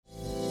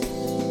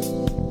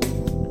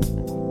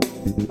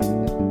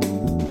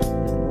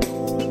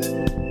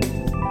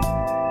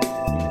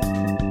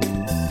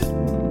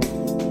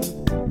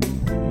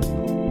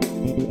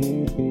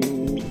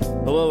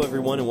Hello,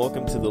 everyone, and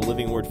welcome to the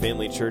Living Word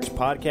Family Church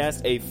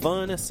podcast, a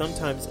fun,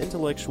 sometimes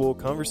intellectual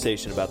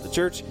conversation about the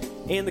church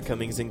and the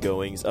comings and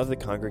goings of the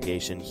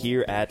congregation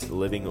here at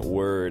Living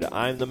Word.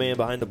 I'm the man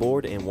behind the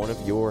board and one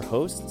of your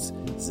hosts,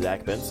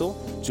 Zach Bensel.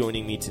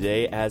 Joining me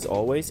today, as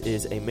always,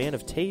 is a man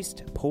of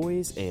taste,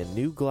 poise, and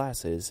new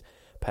glasses,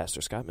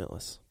 Pastor Scott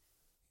Millis.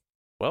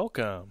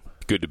 Welcome.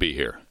 Good to be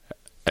here,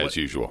 as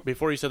usual.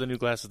 Before you said the new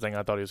glasses thing,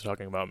 I thought he was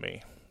talking about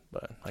me,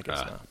 but I guess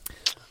not.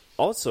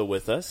 Also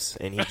with us,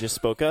 and he just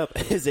spoke up,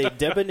 is a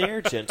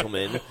debonair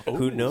gentleman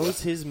who knows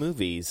his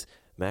movies,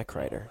 Matt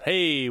Kreider.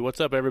 Hey, what's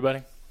up,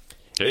 everybody?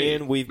 Hey,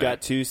 And we've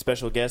got two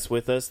special guests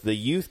with us, the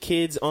youth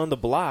kids on the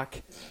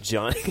block,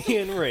 Johnny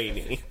and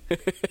Rainey.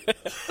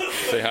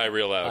 Say hi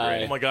real loud,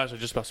 Rainey. Oh my gosh, I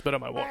just about spit out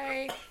my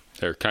water.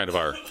 They're kind of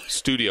our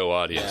studio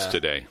audience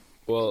today.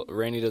 Well,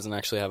 Rainey doesn't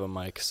actually have a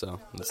mic, so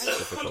it's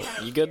difficult.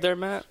 You good there,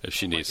 Matt? If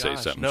she needs to say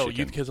something, No, she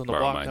youth can kids on the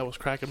borrow block, mine. that was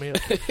cracking me up.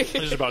 I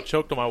just about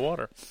choked on my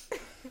water.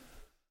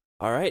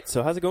 All right,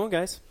 so how's it going,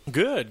 guys?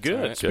 Good. All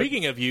right.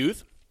 Speaking of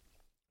youth,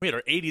 we had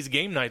our 80s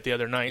game night the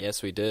other night.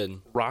 Yes, we did.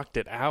 Rocked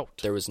it out.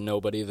 There was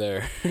nobody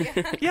there.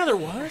 Yeah, there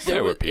was.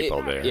 There were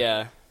people there.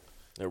 Yeah.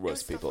 There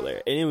was people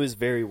there, and it was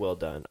very well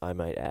done, I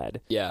might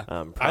add. Yeah.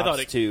 Props I thought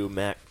to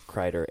Matt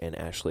Kreider and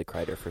Ashley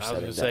Kreider for I was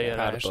setting going to that say up.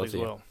 proud of Ashley both as of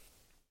you. well.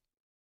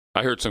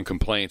 I heard some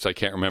complaints. I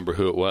can't remember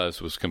who it was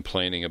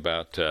complaining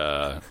about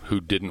who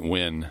didn't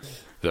win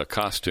the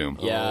costume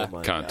Yeah. Oh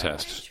my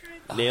contest.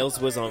 Nails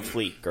was on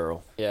fleek,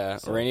 girl. Yeah.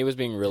 Rainey was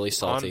being really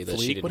salty On that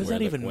fleek? she didn't What does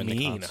that even win the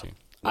mean? costume.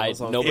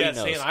 Nails on Nobody Yeah,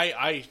 knows. saying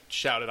I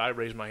shouted, I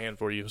raised my hand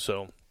for you,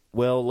 so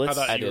Well, I let's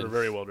thought you did. were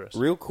very well dressed.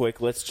 real quick.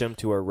 Let's jump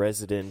to our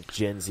resident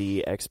Gen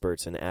Z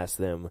experts and ask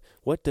them,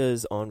 what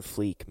does on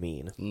fleek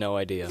mean? No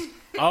idea.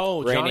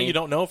 Oh, Johnny, Rainey, you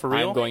don't know for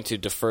real? I'm going to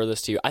defer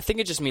this to you. I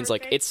think it just means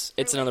like it's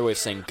another way of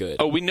saying good.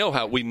 Oh, we know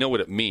what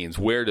it means.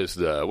 What's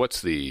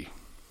the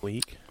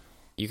Fleek?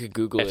 You could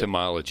Google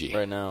etymology? it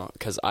right now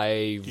because I.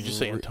 Did you just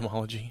say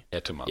entomology?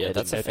 Etymology. Yeah,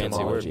 that's a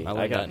fancy word. Etymology. I I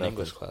learned got that in nothing.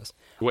 English class.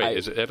 Wait,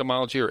 is it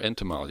etymology or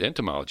entomology?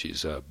 Entomology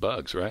is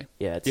bugs, right?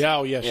 Yeah, it's Yeah,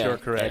 oh yeah, Yeah. sure,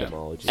 correct.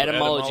 etymology.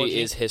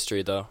 Etymology is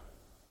history, though.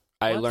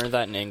 I What? learned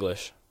that in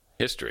English.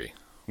 History.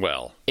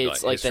 Well,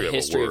 It's like the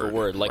history of a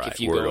word. Like right, if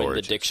you word go in the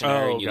origins.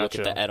 dictionary Oh, and you look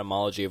gotcha. at the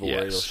etymology of a word,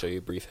 Yes. it'll show you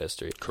a brief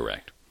history.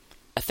 Correct.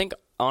 I think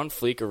On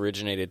Fleek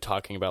originated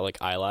talking about like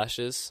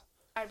eyelashes.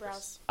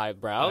 Eyebrows.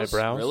 Eyebrows?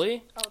 Eyebrows?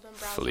 Really? Oh, them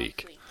brows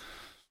Fleek. on fleek.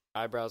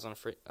 Eyebrows on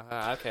free.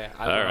 Okay.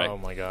 All right. Oh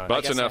my god.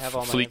 That's guess I enough have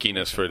all my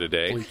fleekiness for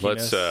today.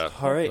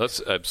 Fleekiness. All right.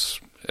 Let's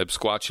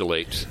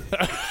absquatulate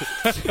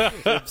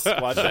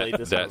Squatulate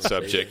this that conversation.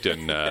 subject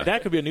and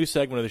That could be a new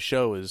segment of the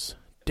show is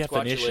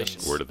definitions.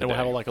 Squatulations. Word of the and we'll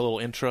have day. like a little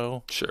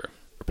intro sure.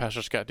 for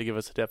Pastor Scott to give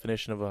us a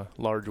definition of a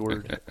large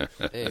word.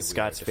 Hey, we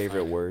Scott's gotta favorite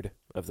define word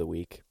of the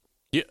week.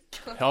 Yeah.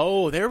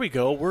 Oh, there we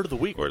go. Word of the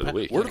week. Word of the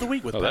week. Word of the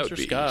week with Oh, that Pastor would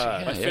be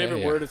Scott. easy. My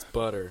favorite word is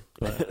butter.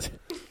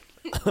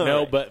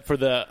 No, but for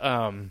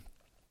the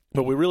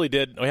but we really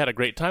did. We had a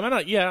great time.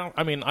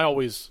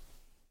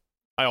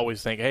 I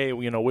always think, hey,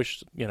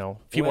 wish a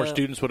few more Well,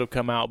 students would have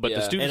come out, but the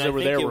yeah. students And that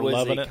were I there think were it was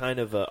loving a it. kind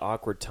of an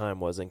awkward time,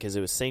 wasn't? Because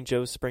it was St.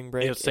 Joe's spring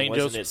break. It was St.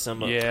 Wasn't Joe's- it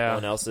someone yeah.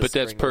 else's But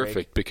that's spring break?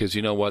 perfect because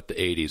you know what? The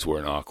 80s were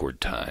an awkward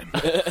time.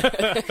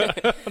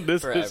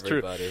 This For is true.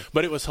 everybody.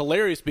 But it was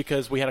hilarious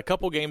because we had a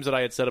couple games that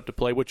I had set up to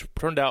play, which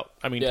turned out,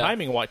 Yeah.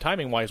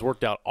 timing wise,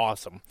 worked out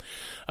awesome.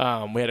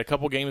 We had a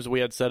couple games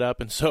we had set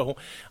up, and so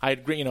I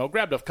had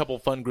grabbed a couple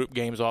fun group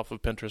games off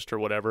of Pinterest or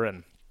whatever,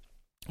 and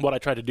what I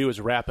tried to do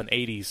is wrap an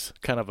 80s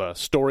kind of a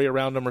story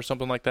around them or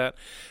something like that.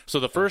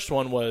 So the first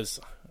one was,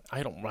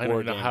 I don't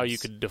War know how you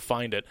games. could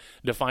define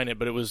it,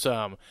 but it was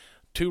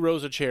 2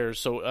 rows of chairs.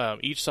 So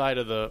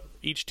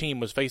each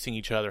team was facing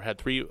each other, had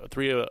three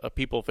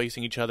people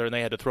facing each other, and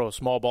they had to throw a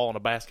small ball in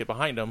a basket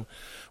behind them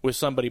with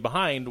somebody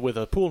behind with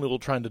a pool noodle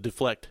trying to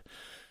deflect.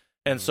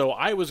 And so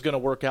I was going to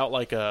work out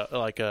like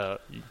a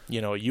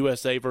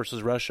USA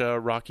versus Russia,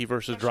 Rocky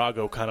versus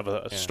Drago kind of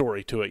a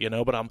story to it,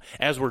 But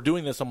as we're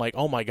doing this, I'm like,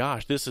 oh my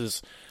gosh, this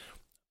is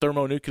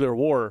thermonuclear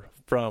war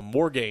from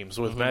War Games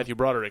with Matthew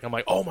Broderick. I'm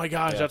like, oh my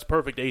gosh, that's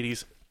perfect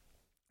 80s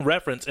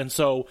reference. And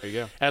so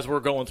as we're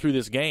going through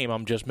this game,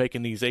 I'm just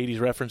making these 80s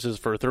references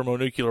for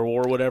thermonuclear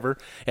war, whatever.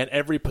 And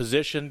every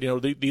position,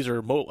 these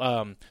are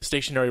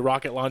stationary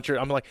rocket launcher.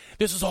 I'm like,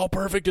 this is all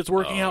perfect. It's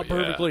working out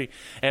perfectly.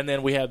 And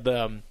then we had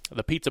the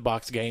pizza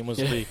box game was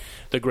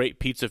the great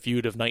pizza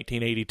feud of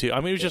 1982. I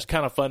mean, it was just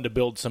kind of fun to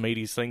build some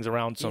 80s things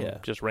around some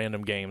just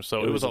random games.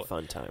 So It was a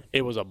fun time.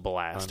 It was a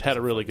blast. Had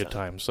a really good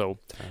time. So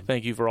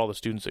thank you for all the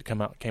students that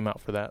came out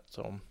for that.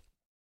 So,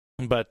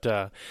 but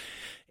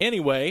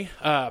anyway,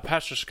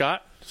 Pastor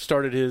Scott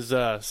started his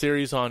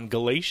series on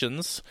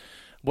Galatians.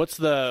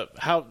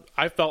 How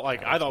I felt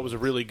like I thought it was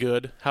really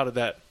good.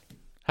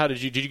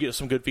 Did you get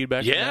some good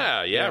feedback? from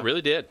that? Yeah,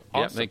 really did. Yeah,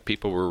 I Awesome. think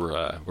people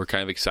were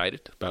kind of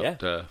excited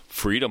about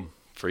freedom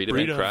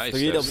in Christ.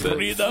 Freedom. That's the-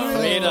 Freedom.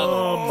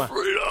 All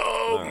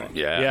right.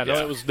 Yeah.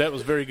 that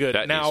was very good.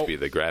 That now, needs to be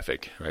the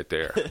graphic right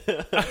there.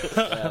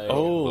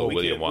 oh, we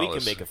William can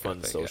Wallace. make a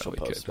fun social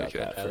post about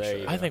that. For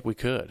sure. I think we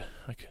could.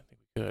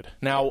 Good.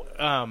 Now,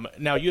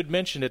 you had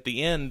mentioned at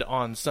the end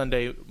on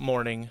Sunday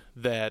morning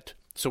that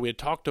we had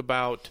talked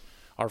about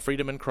our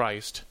freedom in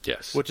Christ.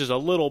 Yes. Which is a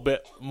little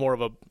bit more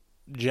of a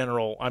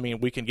general. I mean,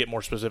 we can get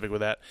more specific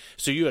with that.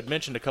 So you had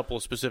mentioned a couple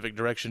of specific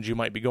directions you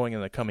might be going in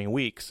the coming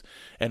weeks,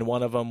 and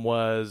one of them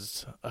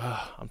was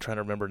I'm trying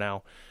to remember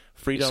now.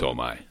 Freedom. So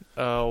am I.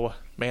 Oh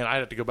man, I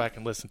have to go back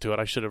and listen to it.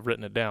 I should have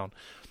written it down.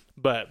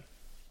 But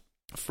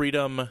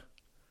freedom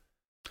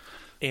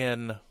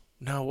in.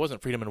 No, it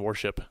wasn't freedom in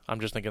worship.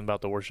 I'm just thinking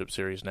about the worship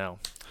series now.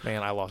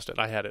 Man, I lost it.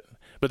 I had it.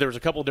 But there was a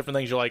couple of different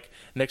things you're like,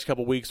 next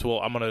couple of weeks, well,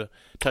 I'm going to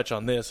touch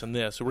on this and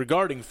this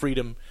regarding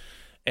freedom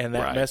and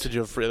that message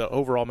of the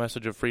overall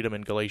message of freedom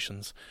in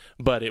Galatians.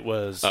 But it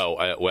was...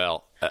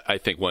 I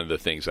think one of the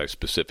things I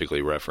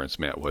specifically referenced,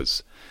 Matt,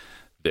 was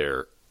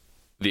the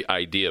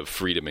idea of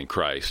freedom in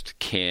Christ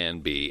can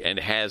be and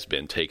has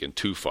been taken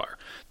too far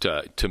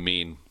to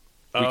mean...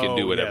 We can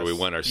do whatever we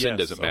want. Our sin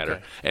doesn't matter.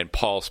 Okay. And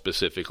Paul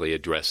specifically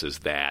addresses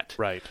that.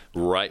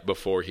 Right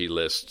before he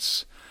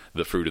lists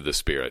the fruit of the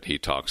Spirit, he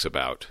talks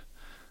about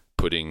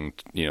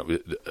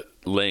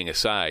laying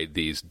aside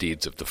these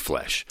deeds of the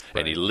flesh.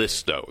 Right. And he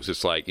lists those.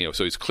 It's like,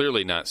 so he's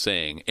clearly not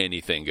saying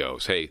anything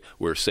goes. Hey,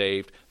 we're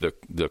saved.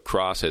 The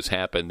cross has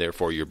happened.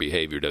 Therefore, your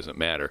behavior doesn't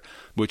matter,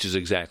 which is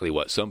exactly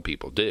what some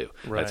people do.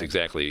 Right. That's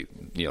exactly,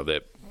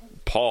 that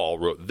Paul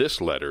wrote this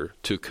letter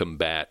to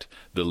combat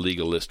the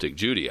legalistic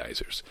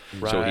Judaizers.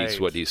 Right. So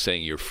what he's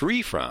saying you're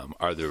free from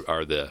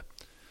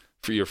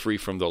you're free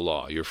from the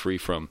law. You're free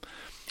from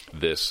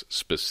this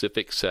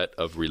specific set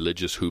of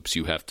religious hoops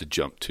you have to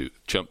jump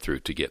through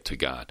to get to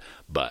God.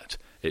 But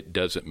it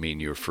doesn't mean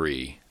you're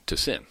free to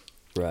sin.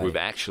 Right. We've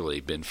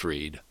actually been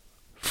freed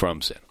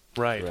from sin.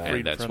 Right.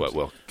 And that's what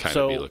we'll kind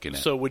of be looking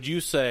at. So would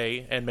you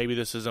say, and maybe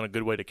this isn't a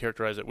good way to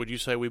characterize it, would you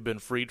say we've been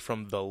freed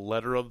from the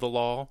letter of the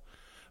law,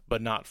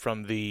 but not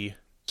from the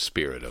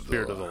spirit of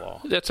the law?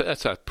 That's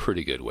a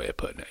pretty good way of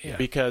putting it. Yeah.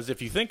 Because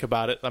if you think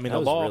about it, I mean, that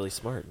the law was really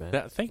smart,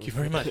 man. Thank you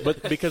very much.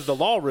 But because the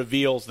law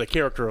reveals the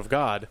character of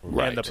God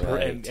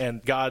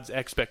and God's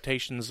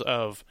expectations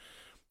of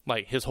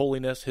like His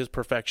holiness, His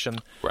perfection.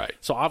 Right.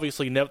 So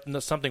obviously,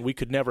 something we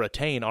could never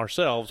attain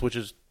ourselves, which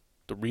is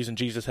the reason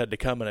Jesus had to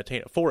come and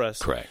attain it for us.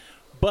 Correct.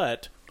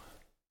 But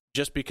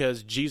just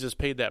because Jesus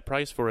paid that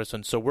price for us,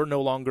 and so we're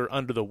no longer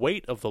under the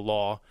weight of the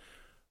law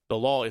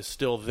is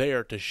still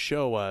there to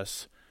show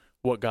us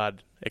what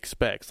God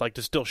expects, like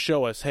to still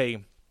show us,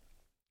 hey,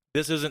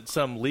 this isn't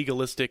some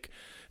legalistic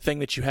thing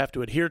that you have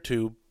to adhere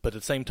to, but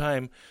at the same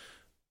time,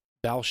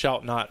 thou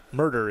shalt not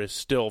murder is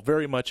still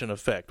very much in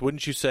effect.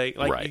 Wouldn't you say?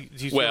 Like, right.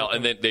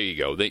 And then there you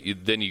go.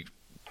 Then you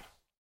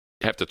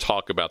have to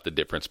talk about the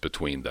difference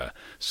between the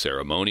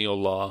ceremonial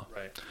law,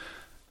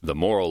 the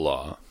moral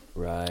law,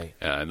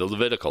 and the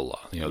Levitical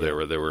law.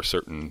 There were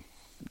certain...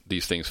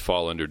 These things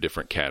fall under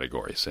different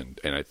categories, and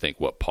I think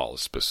what Paul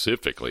is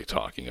specifically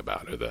talking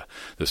about are the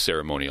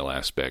ceremonial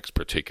aspects,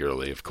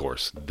 particularly, of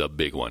course, the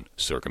big one,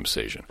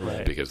 circumcision,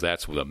 because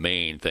that's the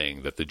main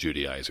thing that the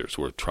Judaizers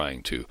were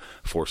trying to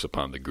force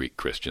upon the Greek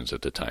Christians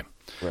at the time.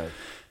 Right.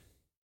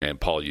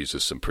 And Paul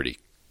uses some pretty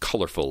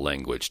colorful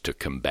language to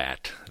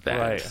combat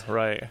that.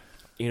 Right.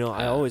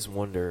 I always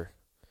wonder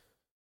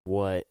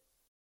what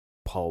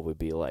Paul would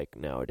be like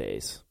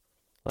nowadays.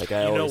 Like,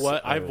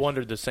 I've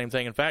wondered the same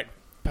thing. In fact,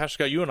 Pastor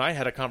Scott, you and I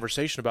had a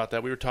conversation about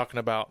that. We were talking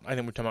about, I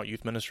think we were talking about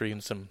youth ministry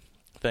and some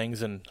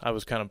things, and I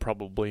was kind of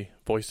probably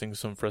voicing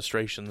some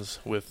frustrations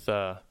with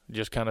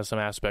just kind of some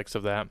aspects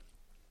of that.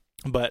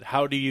 But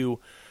how do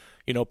you,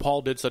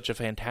 Paul did such a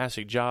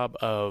fantastic job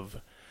of,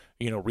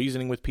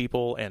 reasoning with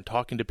people and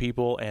talking to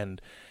people and,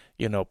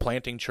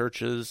 planting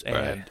churches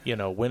and,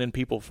 winning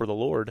people for the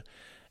Lord.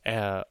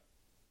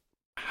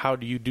 How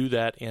do you do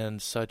that in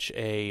such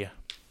a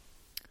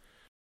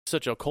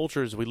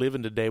culture as we live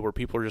in today, where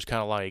people are just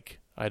kind of like,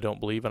 I don't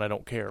believe and I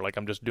don't care. Like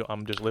I'm just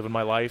living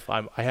my life.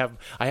 I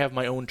have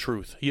my own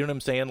truth. You know what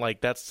I'm saying?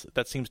 Like that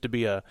seems to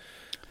be I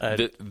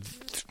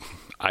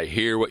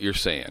hear what you're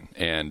saying,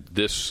 and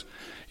this,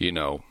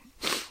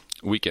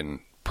 we can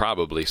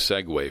probably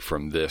segue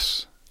from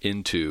this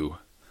into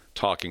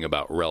talking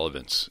about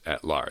relevance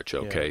at large.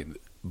 Okay,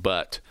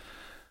 but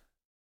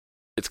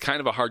it's kind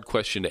of a hard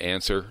question to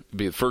answer.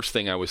 The first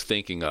thing I was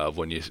thinking of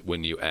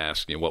when you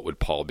asked, what would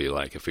Paul be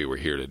like if he were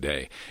here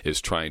today, is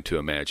trying to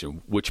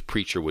imagine which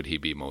preacher would he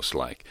be most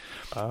like.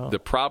 The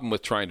problem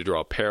with trying to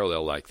draw a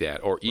parallel like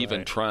that, or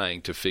even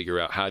trying to figure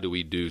out how do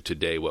we do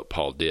today what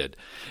Paul did,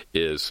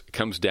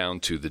 comes down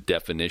to the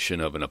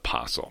definition of an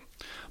apostle.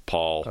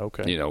 Paul,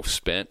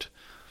 spent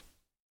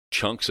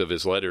chunks of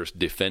his letters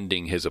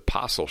defending his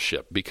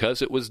apostleship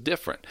because it was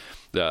different.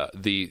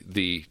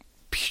 The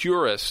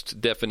purest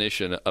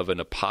definition of an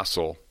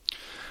apostle,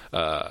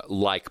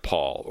 like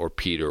Paul or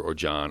Peter or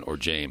John or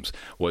James,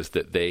 was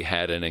that they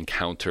had an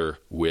encounter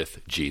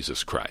with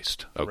Jesus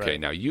Christ. Okay,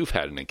 now you've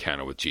had an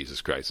encounter with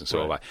Jesus Christ, and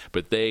so have I.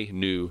 But they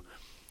knew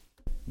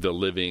the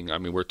living. I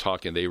mean, we're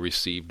talking. They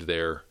received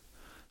their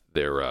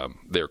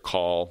their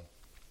call.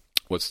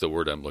 What's the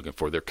word I'm looking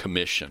for? Their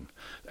commission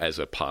as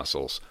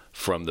apostles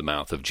from the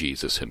mouth of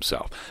Jesus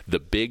himself. The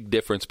big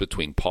difference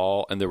between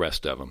Paul and the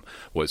rest of them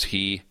was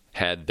he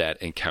had that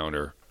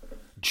encounter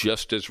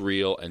just as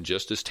real and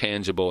just as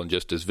tangible and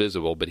just as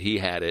visible, but he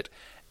had it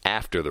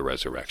after the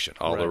resurrection.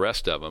 All the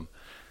rest of them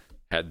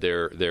had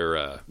their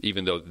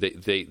even though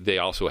they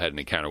also had an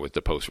encounter with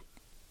the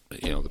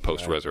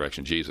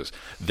post-resurrection Jesus,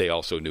 they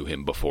also knew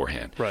him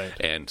beforehand. Right.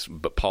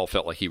 But Paul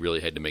felt like he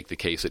really had to make the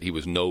case that he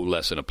was no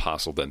less an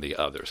apostle than the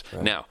others.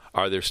 Right. Now,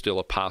 are there still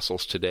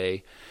apostles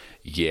today?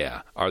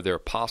 Yeah. Are there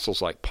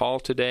apostles like Paul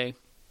today?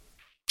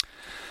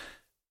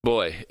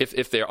 Boy,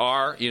 if there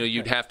are,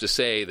 you'd have to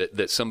say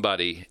that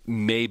somebody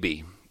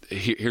maybe.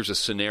 Here's a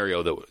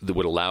scenario that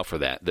would allow for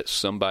that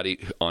somebody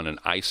in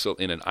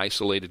an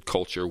isolated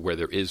culture where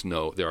there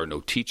are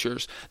no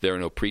teachers, there are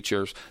no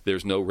preachers,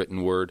 there's no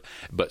written word,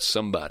 but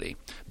somebody,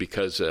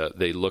 because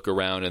they look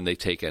around and they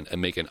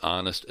make an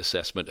honest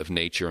assessment of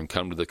nature and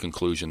come to the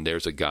conclusion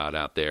there's a God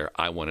out there,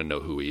 I want to know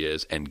who he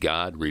is, and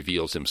God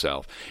reveals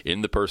himself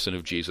in the person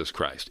of Jesus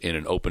Christ, in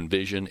an open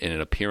vision, in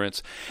an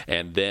appearance,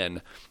 and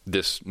then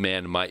this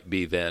man might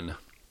be then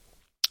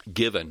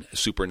given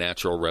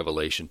supernatural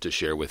revelation to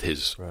share with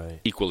his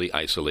equally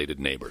isolated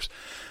neighbors.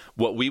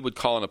 What we would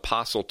call an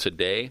apostle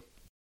today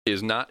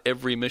is not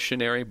every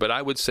missionary, but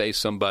I would say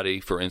somebody,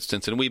 for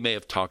instance, and we may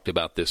have talked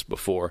about this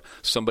before,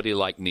 somebody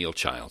like Neil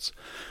Childs,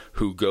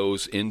 who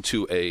goes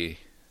into a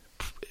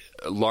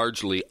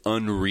largely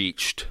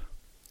unreached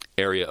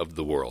area of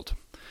the world,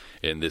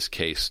 in this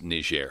case,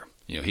 Niger.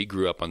 He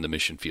grew up on the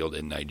mission field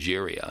in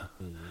Nigeria,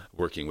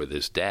 working with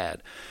his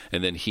dad,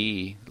 and then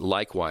he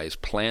likewise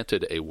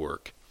planted a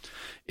work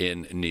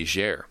in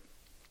Niger.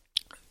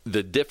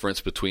 The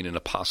difference between an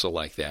apostle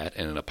like that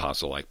and an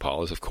apostle like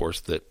Paul is, of course,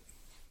 that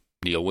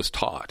Neil was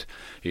taught.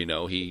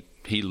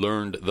 He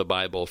learned the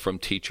Bible from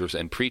teachers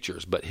and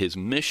preachers, but his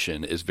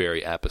mission is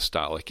very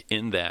apostolic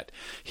in that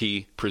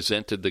he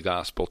presented the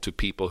gospel to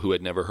people who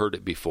had never heard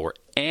it before,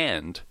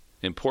 and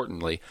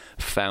importantly,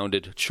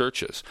 founded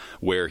churches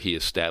where he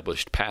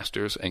established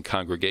pastors and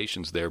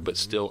congregations there, but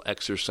still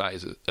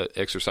exercises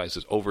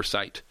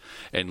oversight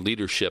and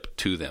leadership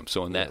to them.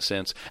 So in that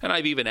sense, and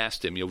I've even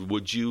asked him,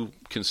 would you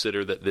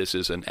consider that this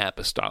is an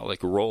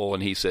apostolic role?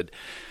 And he said,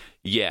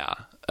 yeah,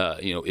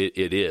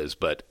 it is,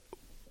 but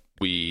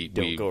we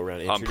go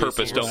around on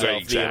purpose don't go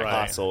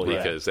exactly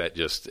because that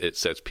just it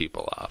sets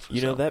people off.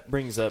 That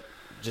brings up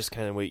just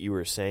kind of what you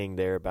were saying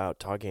there about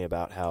talking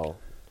about how,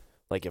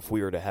 like, if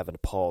we were to have a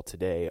Paul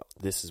today,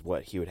 this is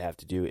what he would have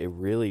to do. It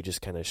really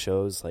just kind of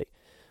shows, like,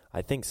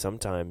 I think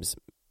sometimes,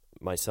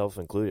 myself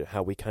included,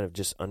 how we kind of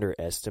just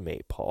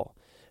underestimate Paul.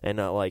 And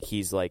not like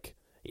he's like,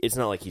 it's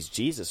not like he's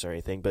Jesus or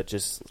anything, but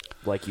just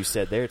like you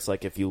said there, it's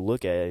like if you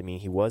look at it, I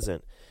mean, he was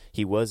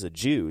a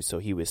Jew, so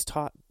he was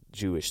taught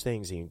Jewish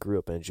things. He grew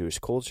up in a Jewish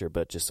culture,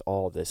 but just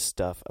all this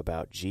stuff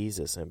about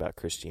Jesus and about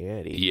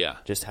Christianity,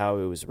 just how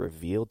it was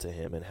revealed to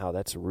him and how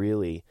that's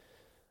really,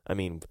 I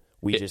mean,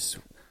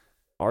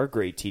 our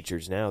great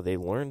teachers now, they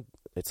learn,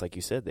 it's like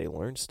you said, they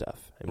learn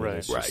stuff. I mean,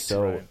 it's just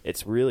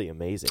it's really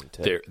amazing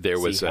to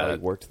see how he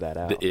worked that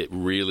out. It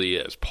really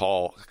is.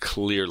 Paul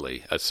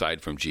clearly,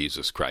 aside from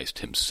Jesus Christ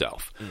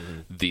himself,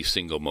 the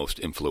single most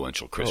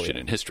influential Christian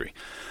in history.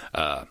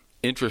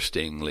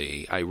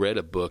 Interestingly, I read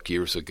a book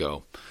years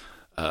ago.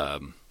 I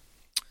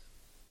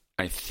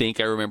think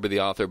I remember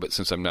the author, but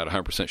since I'm not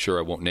 100% sure,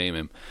 I won't name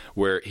him,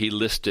 where he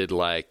listed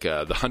like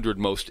the 100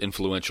 most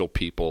influential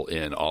people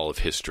in all of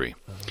history.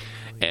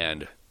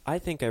 And I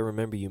think I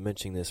remember you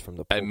mentioning this from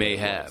the pulpit. I may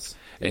have.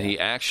 And he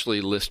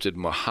actually listed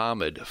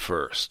Muhammad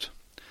first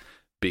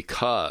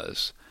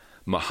because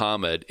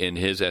Muhammad, in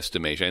his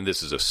estimation, and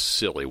this is a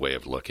silly way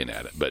of looking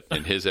at it, but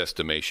in his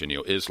estimation,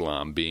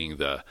 Islam being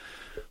the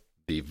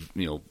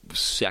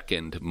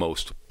second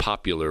most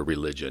popular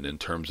religion in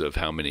terms of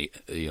how many,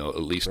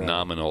 at least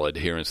nominal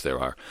adherents there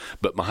are.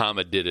 But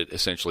Muhammad did it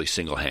essentially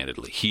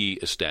single-handedly. He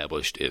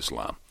established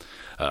Islam.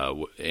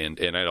 And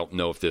I don't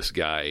know if this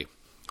guy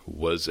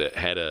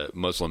had a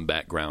Muslim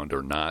background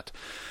or not.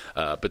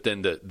 But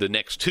then the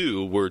next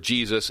two were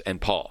Jesus and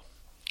Paul.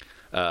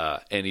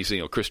 And he's,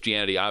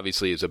 Christianity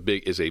obviously is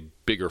a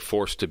bigger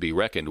force to be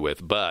reckoned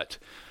with, but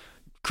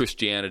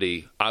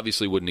Christianity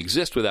obviously wouldn't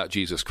exist without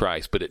Jesus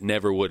Christ, but it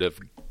never would have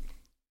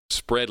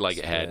spread like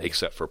it had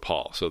except for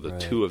Paul. So the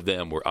two of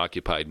them were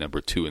occupied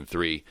number 2 and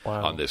 3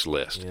 on this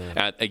list. Yeah.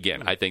 And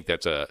again, I think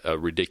that's a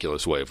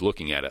ridiculous way of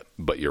looking at it,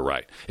 but you're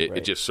right.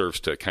 It just serves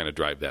to kind of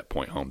drive that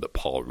point home that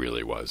Paul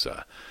really was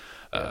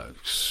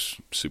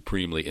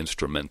supremely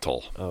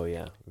instrumental. Oh,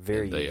 yeah.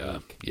 Very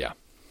unique. Yeah.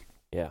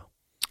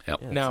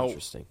 Yep. Now,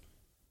 interesting.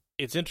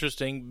 It's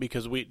interesting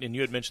because and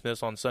you had mentioned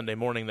this on Sunday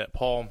morning, that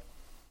Paul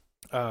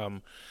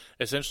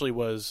essentially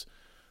was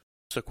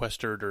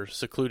sequestered or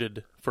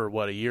secluded for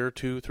what, a year,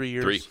 2, 3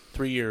 years?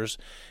 3 years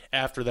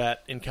after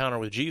that encounter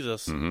with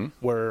Jesus,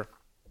 where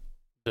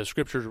the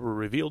scriptures were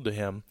revealed to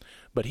him,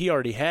 but he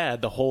already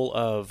had the whole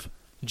of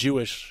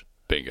Jewish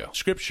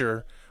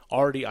scripture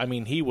already. I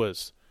mean, he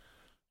was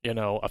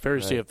a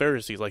Pharisee of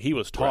Pharisees. Like, he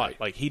was taught, Right.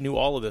 like, he knew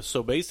all of this.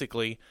 So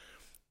basically,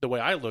 the way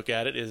I look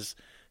at it is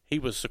he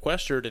was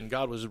sequestered and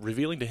God was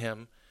revealing to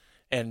him,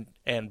 and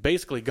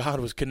basically God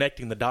was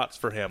connecting the dots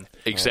for him.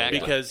 Exactly.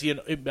 Because,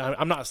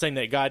 I'm not saying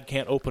that God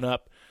can't open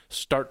up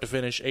start to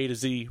finish A to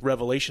Z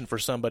revelation for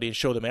somebody and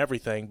show them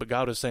everything, but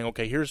God is saying,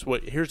 okay, here's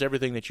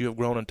everything that you have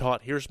grown and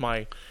taught. Here's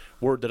my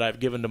word that I've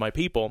given to my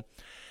people.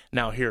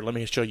 Now here, let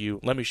me show you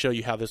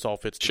how this all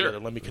fits together.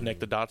 Let me connect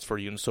the dots for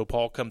you. And so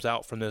Paul comes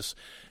out from this,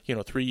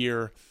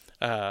 3-year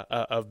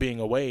of being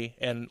away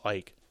and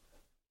like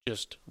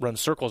just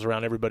runs circles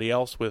around everybody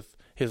else with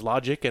his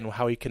logic and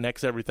how he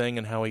connects everything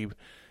and how he, you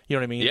know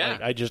what I mean? Yeah.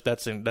 I just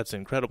that's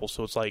incredible.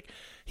 So it's like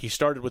he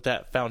started with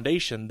that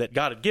foundation that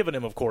God had given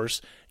him, of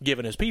course,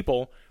 given his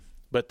people.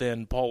 But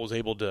then Paul was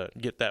able to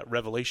get that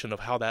revelation of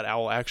how that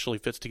all actually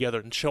fits together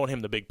and showing him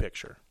the big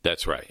picture.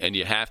 That's right. And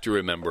you have to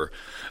remember,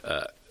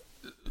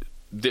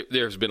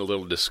 there's been a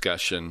little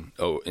discussion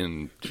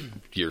in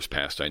years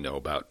past, I know,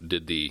 about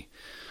did the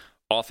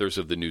authors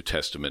of the New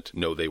Testament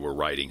know they were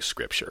writing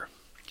Scripture?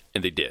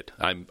 And they did.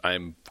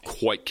 I'm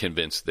quite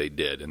convinced they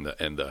did.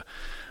 And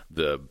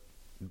the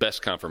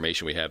best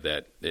confirmation we have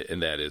that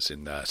is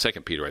in 2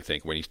 Peter, I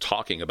think, when he's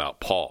talking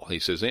about Paul. He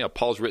says,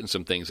 Paul's written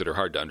some things that are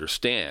hard to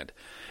understand.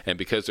 And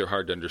because they're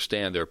hard to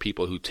understand, there are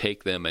people who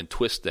take them and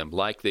twist them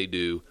like they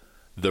do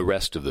the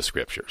rest of the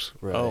Scriptures.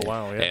 Right. Oh,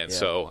 wow. Yeah. And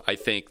so I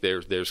think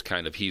there's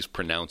kind of, he's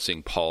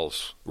pronouncing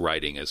Paul's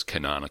writing as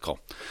canonical.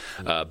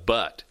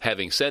 But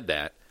having said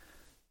that,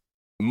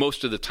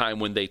 most of the time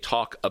when they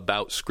talk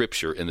about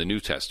Scripture in the New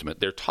Testament,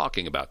 they're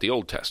talking about the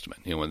Old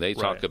Testament. When they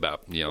talk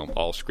about,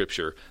 all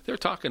Scripture, they're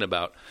talking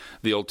about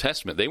the Old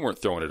Testament. They weren't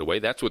throwing it away.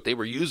 That's what they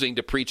were using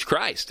to preach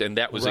Christ. And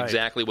that was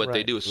exactly what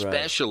they do,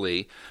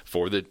 especially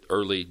for the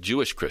early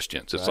Jewish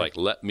Christians. It's like,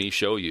 let me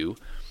show you,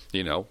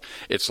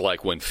 it's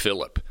like when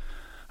Philip,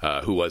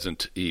 who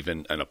wasn't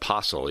even an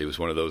apostle, he was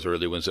one of those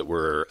early ones that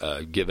were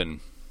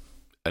given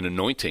an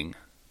anointing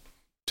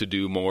to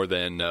do more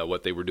than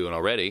what they were doing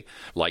already,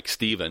 like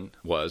Stephen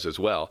was as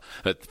well.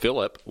 But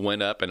Philip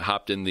went up and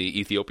hopped in the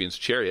Ethiopian's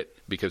chariot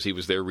because he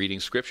was there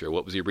reading Scripture.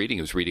 What was he reading?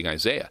 He was reading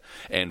Isaiah.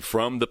 And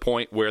from the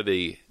point where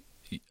the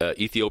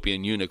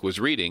Ethiopian eunuch was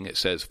reading, it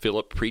says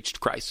Philip preached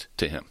Christ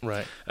to him.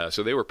 Right.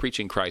 So they were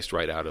preaching Christ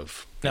right out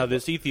of... Now,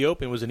 this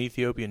Ethiopian was an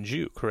Ethiopian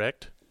Jew,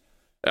 correct?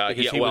 I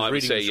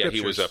would say,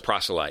 he was a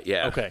proselyte.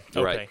 Yeah. Okay.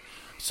 Right.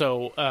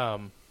 So,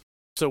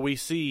 so we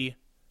see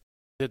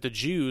that the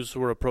Jews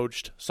were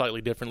approached slightly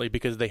differently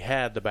because they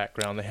had the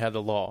background, they had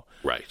the law.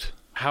 Right.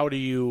 How do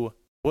you?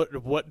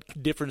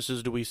 What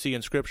differences do we see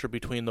in Scripture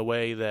between the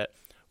way that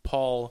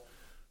Paul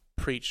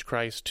preached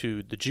Christ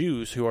to the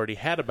Jews who already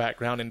had a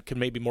background and can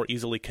maybe more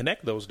easily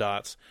connect those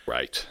dots,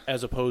 right,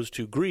 as opposed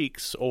to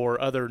Greeks or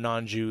other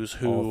non-Jews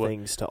who all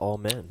things to all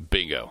men?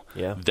 Bingo.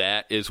 Yeah.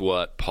 That is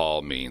what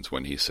Paul means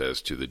when he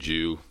says to the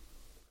Jew,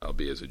 I'll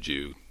be as a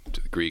Jew.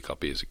 To the Greek, I'll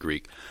be as a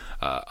Greek.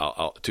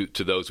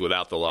 To those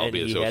without the law, I'll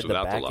be as those without the law.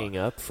 And he had the backing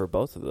up for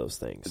both of those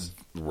things.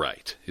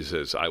 Right. He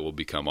says, I will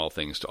become all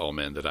things to all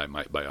men that I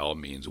might by all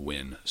means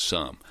win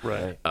some.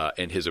 Right.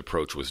 And his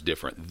approach was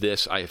different.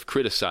 I have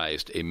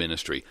criticized a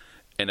ministry,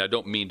 and I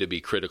don't mean to be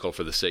critical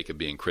for the sake of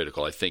being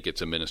critical. I think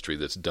it's a ministry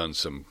that's done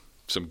some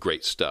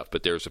great stuff,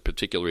 but there's a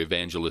particular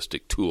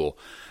evangelistic tool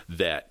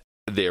that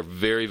they're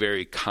very,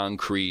 very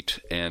concrete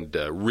and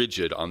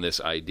rigid on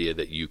this idea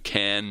that you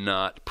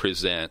cannot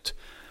present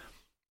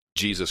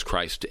Jesus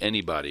Christ to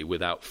anybody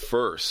without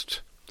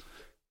first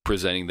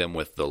presenting them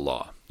with the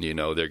law.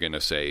 They're going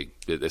to say,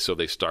 so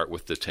they start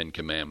with the 10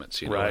 Commandments.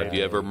 Have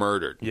you ever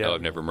murdered? Yeah. No,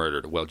 I've never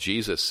murdered. Well,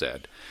 Jesus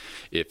said,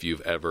 if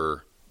you've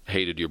ever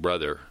hated your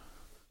brother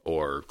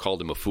or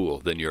called him a fool,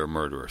 then you're a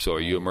murderer. So are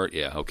you a murderer?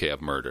 Yeah, okay,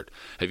 I've murdered.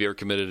 Have you ever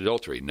committed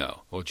adultery?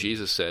 No. Well,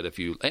 Jesus said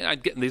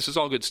this is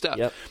all good stuff.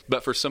 Yep.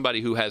 But for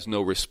somebody who has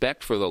no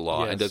respect for the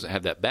law and doesn't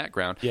have that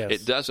background,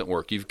 it doesn't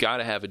work. You've got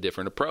to have a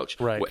different approach.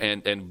 Right.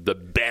 And the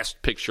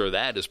best picture of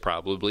that is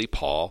probably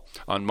Paul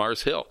on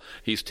Mars Hill.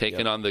 He's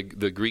taken on the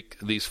Greek,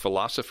 these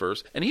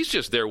philosophers, and he's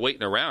just there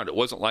waiting around. It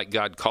wasn't like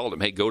God called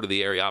him, hey, go to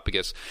the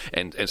Areopagus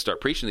and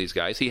start preaching to these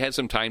guys. He had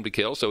some time to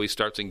kill, so he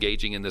starts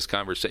engaging in this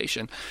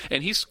conversation,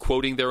 and he's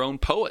quoting their own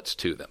poets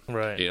to them.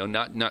 Right.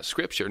 Not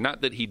Scripture.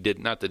 Not that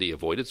he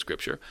avoided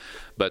Scripture,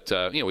 but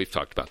we've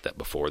talked about that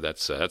before.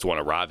 That's one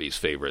of Ravi's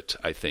favorite,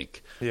 I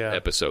think,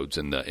 episodes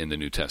in the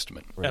New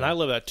Testament. Right. And I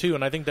love that too,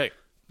 and I think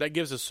that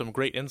gives us some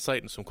great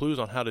insight and some clues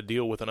on how to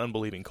deal with an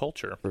unbelieving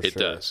culture. It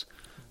does.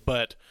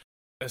 But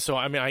so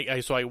I mean,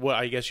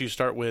 I guess you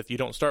start with, you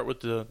don't start with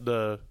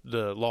the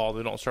law,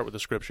 you don't start with the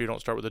Scripture, you don't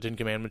start with the 10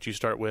 Commandments, you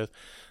start with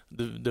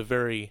the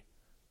very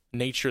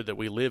nature that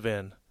we live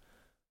in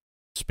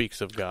speaks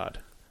of God.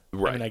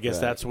 Right. I mean, I guess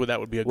that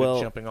would be a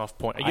good jumping off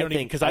point. I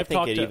think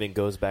it even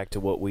goes back to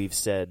what we've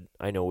said.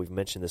 I know we've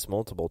mentioned this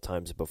multiple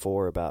times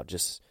before about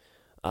just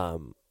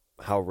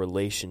how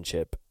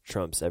relationship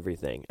trumps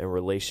everything, and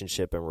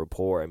relationship and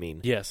rapport. I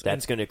mean,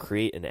 that's going to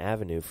create an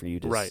avenue for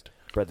you to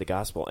spread the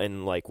gospel.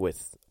 And like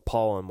with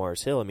Paul on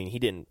Mars Hill, I mean, he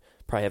didn't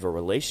probably have a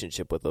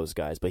relationship with those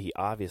guys, but he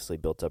obviously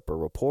built up a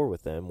rapport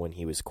with them when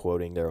he was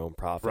quoting their own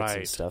prophets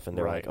and stuff, and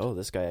they're like, oh,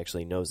 this guy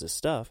actually knows his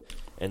stuff,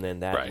 and then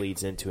that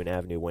leads into an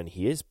avenue when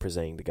he is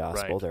presenting the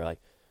gospel. They're like,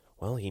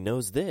 well, he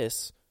knows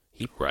this.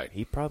 He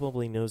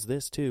probably knows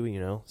this too, you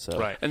know.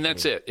 So and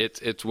that's it.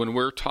 It's when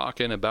we're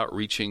talking about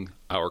reaching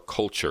our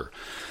culture.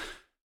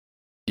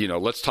 You know,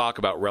 let's talk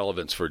about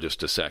relevance for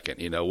just a second.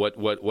 You know,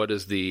 what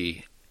is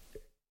the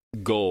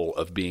goal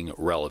of being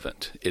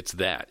relevant? It's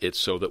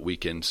so that we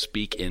can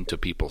speak into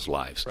people's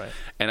lives. Right.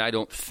 And I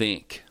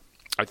think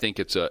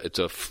it's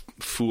a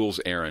fool's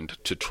errand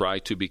to try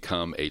to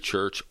become a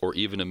church or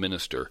even a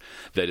minister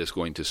that is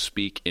going to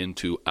speak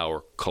into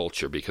our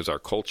culture, because our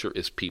culture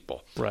is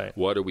people. Right.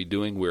 What are we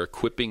doing? We're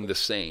equipping the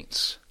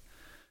saints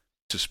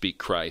to speak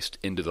Christ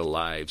into the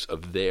lives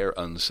of their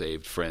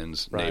unsaved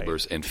friends,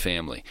 neighbors, and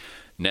family.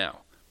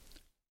 Now,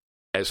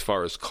 as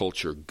far as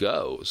culture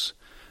goes,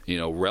 you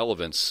know,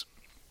 relevance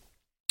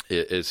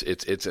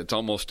it's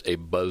almost a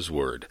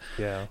buzzword.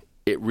 Yeah.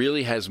 It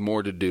really has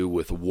more to do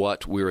with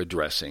what we're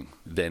addressing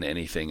than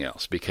anything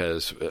else,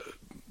 because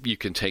you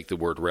can take the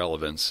word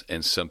relevance,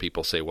 and some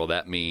people say, well,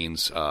 that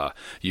means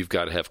you've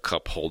got to have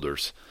cup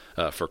holders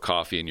for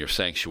coffee in your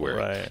sanctuary.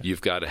 Right. You've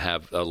got to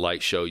have a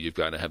light show. You've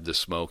got to have the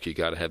smoke. You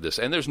got to have this.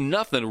 And there's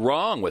nothing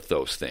wrong with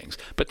those things,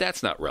 but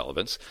that's not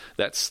relevance.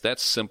 That's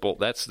simple.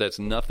 That's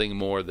nothing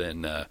more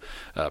than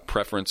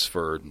preference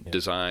for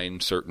design,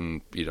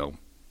 certain, you know,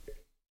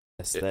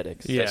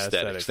 aesthetics.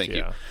 Aesthetics. Thank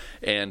you.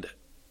 And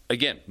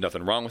again,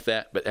 nothing wrong with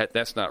that, but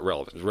that's not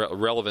relevance.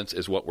 Relevance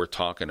is what we're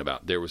talking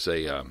about. There was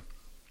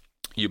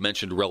you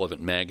mentioned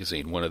Relevant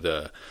Magazine. One of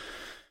the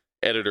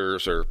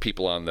editors or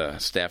people on the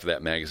staff of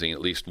that magazine,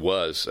 at least,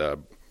 was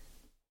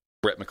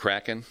Brett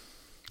McCracken.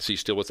 Is he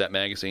still with that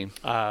magazine?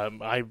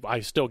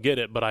 I still get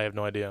it, but I have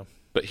no idea.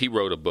 But he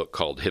wrote a book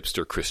called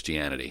Hipster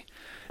Christianity.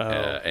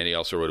 And he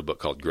also wrote a book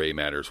called Gray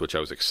Matters, which I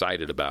was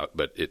excited about,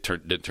 but it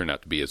didn't turn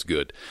out to be as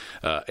good.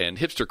 And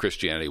Hipster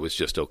Christianity was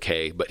just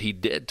okay, but he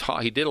did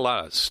a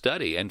lot of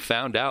study and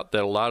found out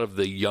that a lot of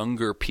the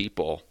younger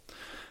people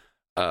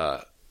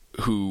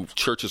who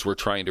churches were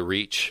trying to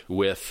reach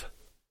with,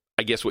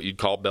 I guess what you'd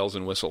call bells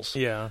and whistles,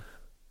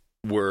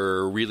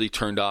 were really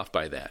turned off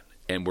by that,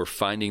 and were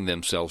finding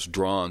themselves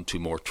drawn to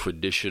more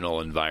traditional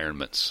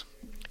environments,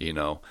 you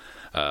know.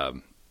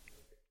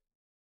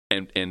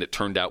 And it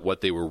turned out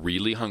what they were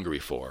really hungry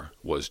for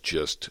was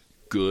just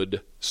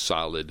good,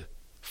 solid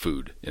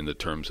food in the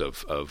terms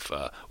of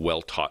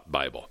well-taught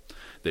Bible.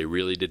 They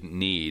really didn't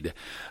need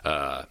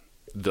the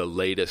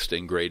latest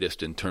and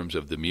greatest in terms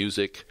of the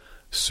music,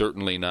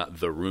 certainly not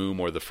the room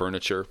or the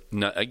furniture.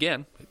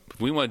 Again, if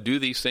we want to do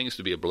these things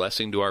to be a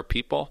blessing to our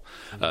people,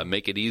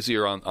 make it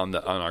easier on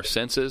our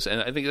senses,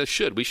 and I think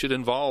we should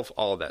involve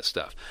all of that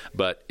stuff.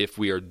 But if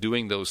we are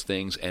doing those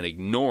things and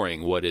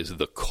ignoring what is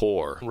the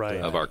core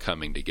of our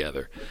coming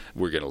together,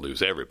 we're going to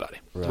lose everybody.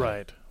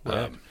 Right.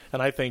 And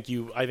I think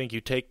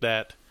you take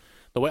that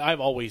the way I've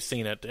always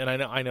seen it, and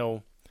I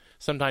know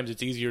sometimes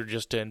it's easier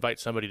just to invite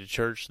somebody to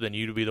church than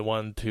you to be the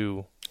one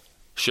to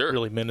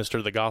really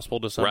minister the gospel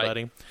to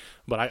somebody. Right.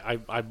 But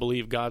I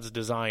believe God's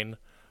design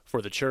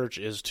for the church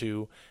is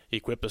to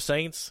equip the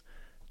saints,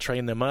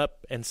 train them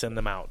up, and send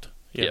them out.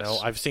 You know,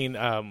 I've seen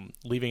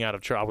leaving out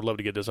of church. I would love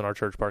to get this in our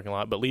church parking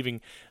lot, but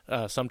leaving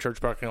some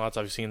church parking lots,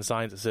 I've seen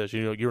signs that says,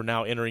 you know, you're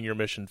now entering your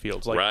mission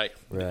fields. Like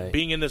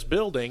being in this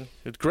building,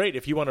 it's great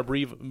if you want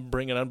to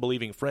bring an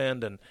unbelieving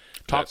friend and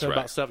talk to them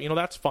about stuff. You know,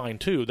 that's fine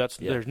too.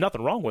 There's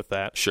nothing wrong with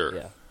that. Sure.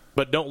 Yeah.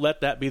 But don't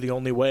let that be the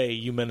only way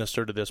you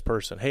minister to this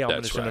person. Hey, I'm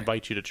going to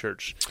invite you to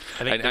church.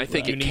 I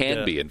think it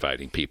can be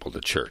inviting people to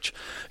church.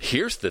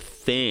 Here's the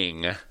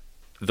thing.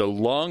 The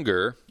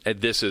longer, and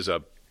this is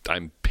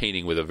I'm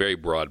painting with a very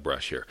broad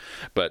brush here,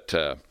 but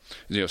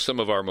you know, some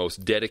of our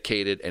most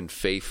dedicated and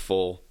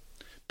faithful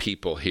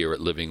people here at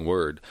Living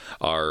Word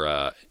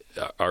are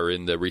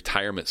in the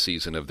retirement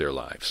season of their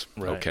lives.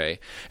 Right. Okay,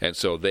 and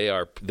so they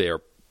are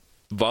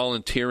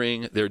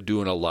volunteering, they're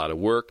doing a lot of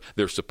work,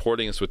 they're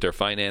supporting us with their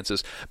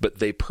finances, but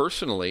they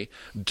personally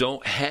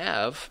don't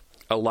have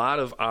a lot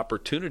of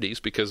opportunities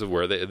because of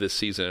where this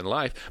season in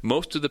life.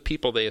 Most of the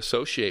people they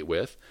associate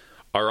with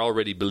are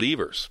already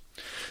believers.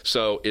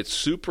 So it's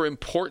super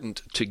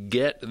important to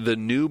get the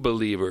new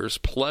believers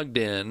plugged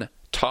in,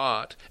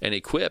 taught, and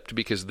equipped,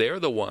 because they're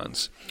the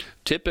ones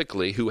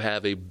typically who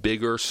have a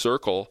bigger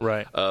circle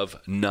of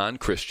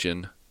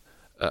non-Christian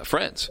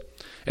friends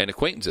and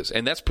acquaintances.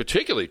 And that's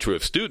particularly true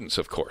of students,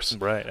 of course.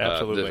 Right,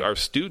 absolutely. Our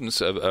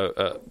students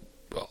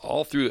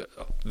all through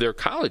their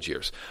college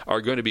years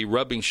are going to be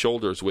rubbing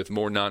shoulders with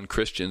more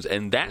non-Christians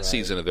in that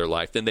season of their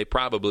life than they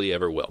probably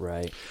ever will.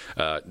 Right.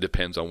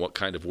 Depends on what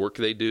kind of work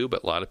they do,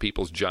 but a lot of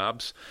people's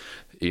jobs,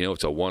 you know,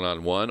 it's a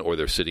one-on-one, or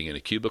they're sitting in a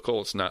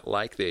cubicle. It's not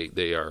like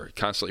they are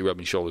constantly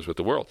rubbing shoulders with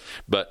the world.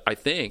 But I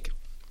think,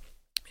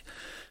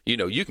 you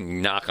know, you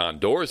can knock on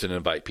doors and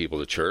invite people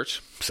to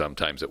church.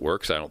 Sometimes it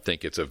works. I don't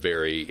think it's a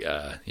very,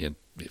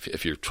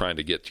 if you're trying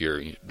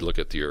to look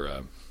at your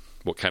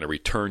what kind of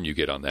return you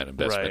get on that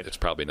investment. Right. It's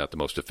probably not the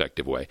most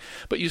effective way.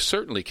 But you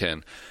certainly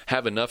can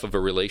have enough of a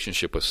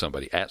relationship with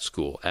somebody at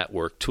school, at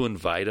work, to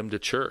invite them to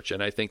church.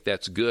 And I think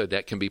that's good.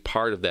 That can be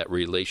part of that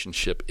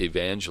relationship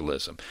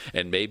evangelism.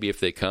 And maybe if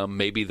they come,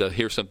 maybe they'll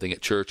hear something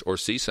at church or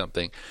see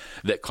something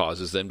that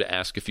causes them to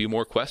ask a few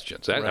more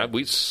questions. Right.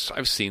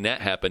 I've seen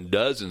that happen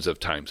dozens of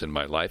times in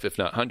my life, if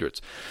not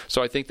hundreds.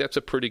 So I think that's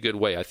a pretty good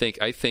way. I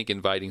think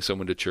inviting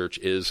someone to church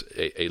is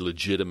a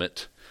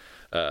legitimate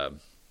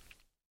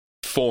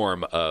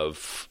form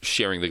of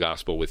sharing the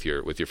gospel with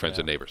your friends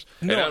and neighbors.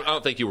 No. And I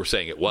don't think you were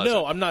saying it wasn't.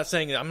 No, I'm not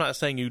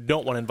saying you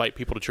don't want to invite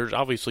people to church.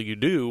 Obviously you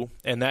do,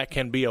 and that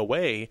can be a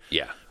way.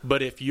 Yeah.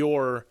 But if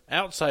your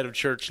outside of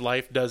church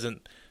life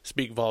doesn't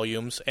speak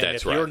volumes, and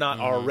That's if you're right. not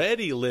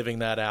already living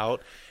that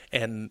out,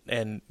 and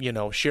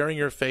sharing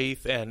your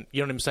faith, and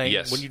you know what I'm saying?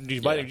 Yes. When you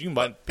invite you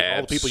invite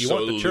all the people you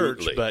want to church,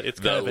 Absolutely. but it's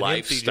kind the of an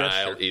empty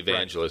lifestyle gesture.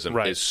 evangelism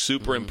Right. is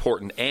super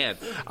important. And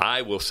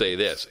I will say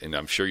this, and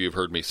I'm sure you've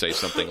heard me say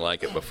something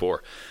like it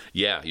before.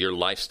 Yeah, your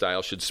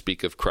lifestyle should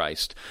speak of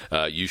Christ.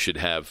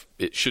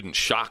 It shouldn't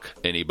shock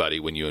anybody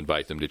when you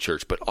invite them to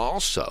church, but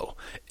also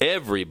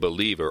every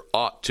believer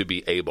ought to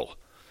be able,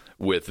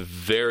 with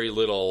very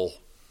little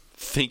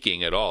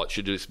thinking at all, it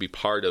should just be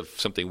part of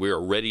something we are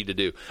ready to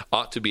do,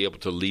 ought to be able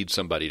to lead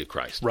somebody to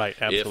Christ. Right,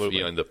 absolutely.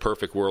 If in the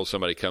perfect world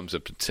somebody comes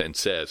up and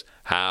says,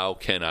 how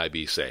can I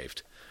be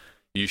saved?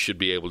 You should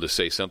be able to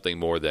say something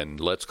more than,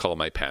 let's call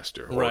my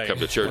pastor or Right, come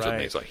to church with right.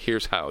 me. It's like,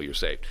 here's how you're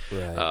saved.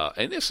 Right.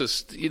 And this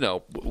is,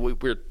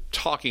 we're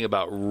talking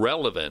about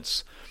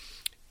relevance.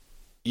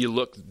 You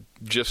look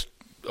just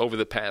over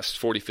the past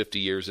 40, 50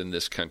 years in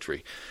this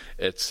country,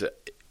 it's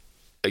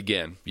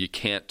again, you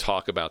can't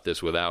talk about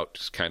this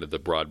without kind of the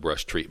broad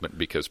brush treatment,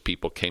 because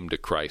people came to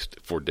Christ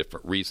for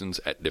different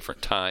reasons at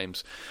different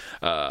times.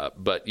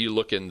 But you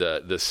look in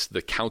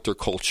the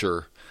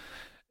counterculture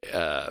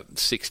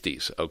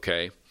 60s,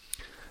 okay?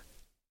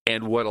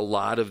 And what a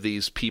lot of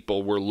these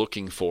people were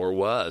looking for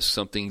was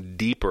something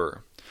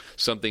deeper,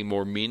 something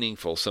more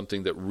meaningful,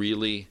 something that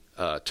really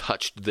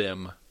touched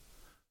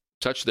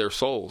their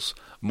souls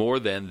more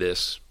than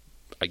this,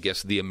 I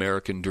guess, the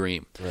American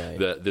dream. Right.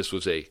 This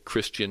was a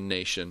Christian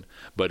nation,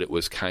 but it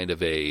was kind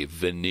of a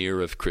veneer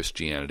of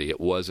Christianity.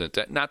 It wasn't,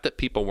 not that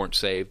people weren't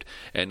saved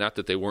and not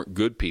that they weren't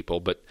good people,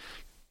 but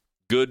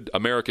good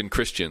American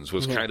Christians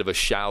was kind of a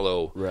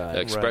shallow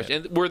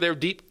expression. Right. And were there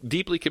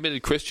deeply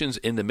committed Christians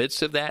in the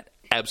midst of that?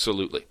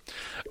 Absolutely.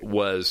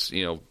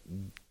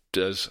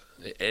 Does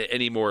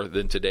any more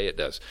than today it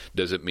does.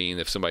 Does it mean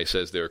if somebody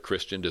says they're a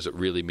Christian, does it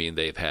really mean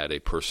they've had a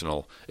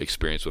personal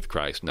experience with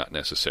Christ? Not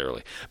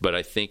necessarily. But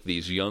I think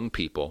these young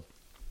people,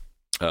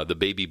 the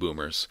baby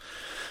boomers,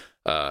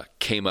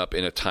 came up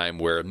in a time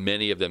where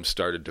many of them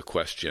started to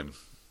question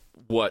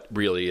what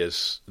really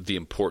is the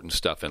important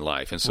stuff in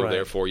life. And so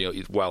therefore,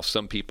 while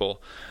some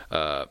people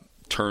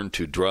turned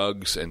to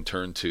drugs and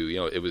turned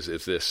to,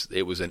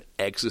 it was an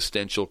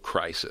existential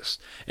crisis,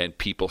 and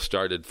people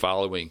started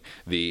following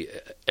the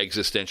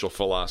existential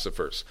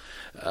philosophers.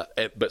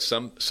 But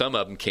some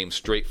of them came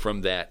straight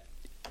from that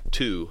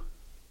to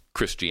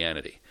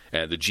Christianity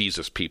and the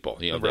Jesus people.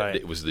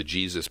 It was the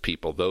Jesus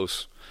people,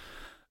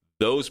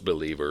 those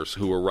believers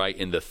who were right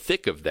in the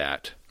thick of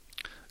that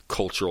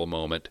cultural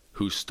moment,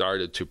 who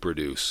started to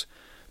produce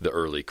the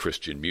early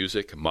Christian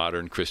music,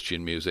 modern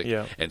Christian music,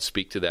 and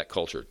speak to that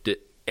culture.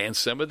 And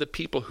some of the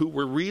people who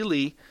were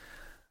really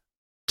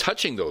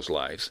touching those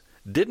lives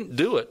didn't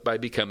do it by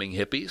becoming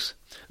hippies.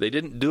 They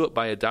didn't do it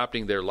by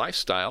adopting their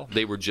lifestyle.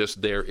 They were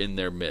just there in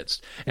their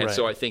midst. And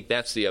so I think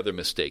that's the other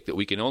mistake, that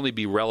we can only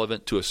be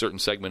relevant to a certain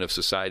segment of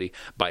society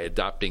by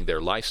adopting their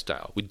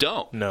lifestyle. We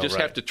don't.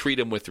 Have to treat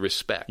them with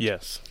respect.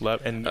 Yes.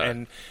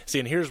 And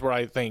here's where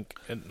I think,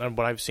 and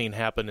what I've seen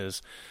happen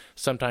is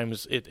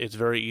sometimes it's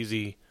very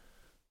easy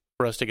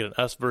for us to get an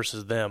us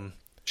versus them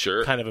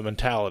kind of a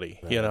mentality.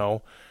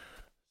 Right.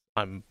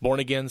 I'm born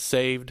again,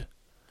 saved.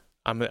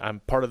 I'm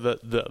part of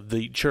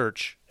the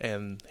church,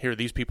 and here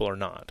these people are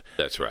not.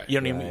 That's right. You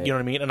know what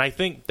I mean? And I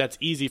think that's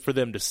easy for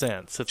them to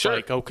sense. It's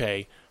like,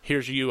 okay,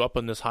 here's you up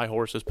on this high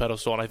horse, this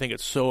pedestal, and I think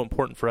it's so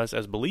important for us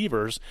as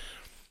believers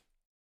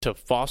to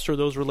foster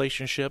those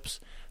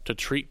relationships, to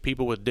treat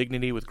people with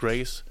dignity, with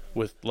grace,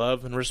 with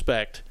love and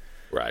respect.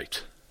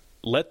 Right.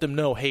 Let them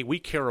know, hey, we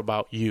care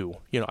about you.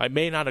 I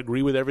may not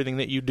agree with everything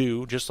that you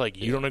do, just like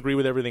you don't agree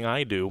with everything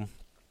I do.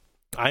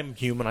 I'm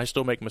human. I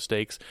still make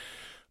mistakes.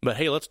 But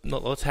hey,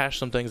 let's hash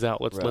some things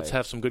out. Let's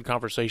have some good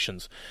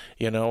conversations.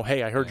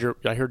 Hey, I heard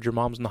your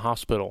mom's in the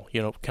hospital.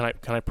 Can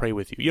I pray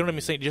with you? You know what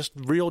I'm saying? Just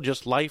real,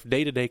 just life,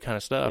 day to day kind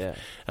of stuff. Yeah.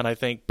 And I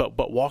think,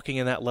 but walking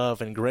in that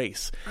love and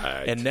grace,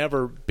 and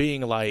never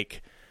being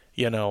like,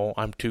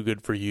 I'm too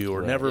good for you,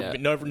 or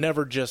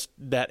never just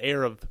that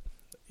air of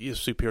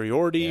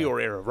superiority or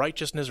air of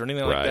righteousness or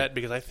anything like that.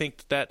 Because I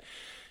think that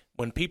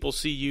when people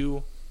see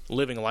you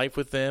living life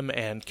with them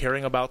and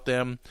caring about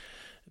them,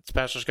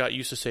 Pastor Scott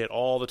used to say it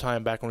all the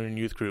time back when we were in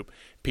youth group.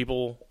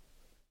 People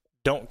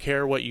don't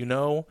care what you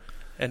know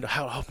And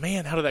how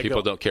did that go?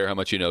 People don't care how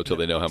much you know till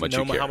they know how much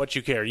you care. How much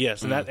you care,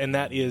 yes. And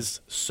that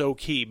is so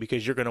key,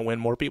 because you're going to win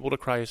more people to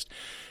Christ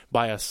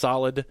by a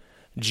solid,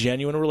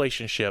 genuine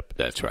relationship.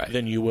 That's right.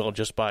 Than you will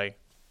just by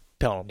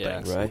telling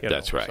them things. Right.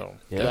 That's right. So.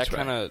 Yeah, that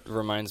kind of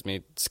reminds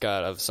me,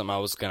 Scott, of something I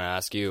was going to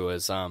ask you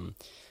is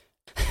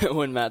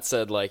when Matt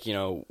said, like,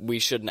 we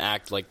shouldn't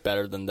act like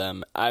better than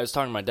them. I was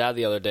talking to my dad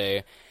the other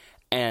day,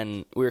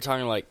 and we were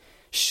talking like,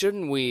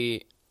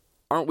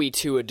 aren't we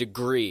to a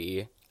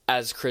degree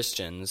as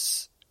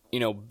Christians,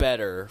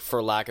 better,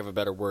 for lack of a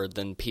better word,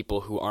 than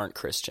people who aren't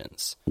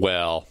Christians?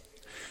 Well,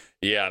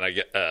 yeah, and I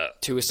get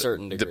to a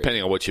certain degree,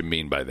 depending on what you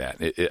mean by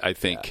that. I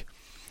think,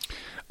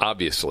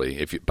 obviously,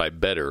 if by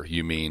better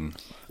you mean,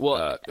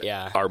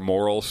 our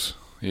morals.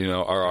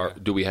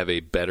 Do we have a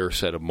better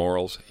set of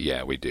morals?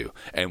 Yeah, we do,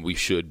 and we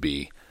should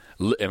be.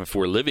 And if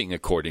we're living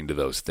according to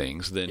those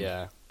things,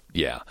 then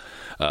yeah.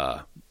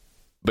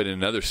 But in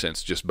another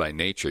sense, just by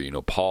nature,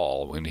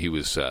 Paul, when he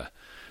was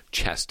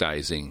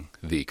chastising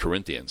the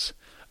Corinthians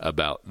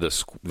about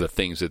the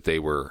things that they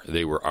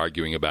were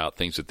arguing about,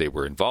 things that they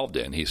were involved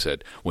in, he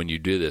said, "When you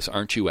do this,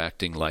 aren't you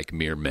acting like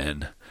mere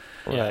men?"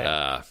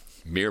 Right.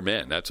 Mere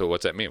men.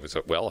 What's that mean?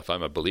 Well, if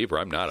I'm a believer,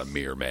 I'm not a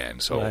mere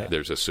man. So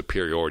there's a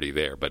superiority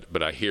there.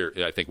 But I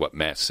think what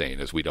Matt's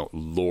saying is we don't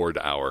lord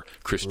our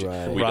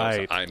Christian.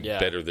 Right. I'm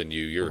better than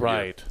you.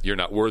 You're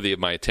not worthy of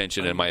my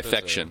attention and my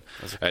affection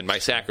and my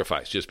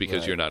sacrifice just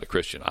because you're not a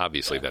Christian.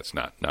 Obviously, that's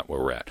not where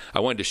we're at.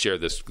 I wanted to share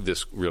this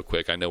real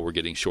quick. I know we're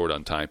getting short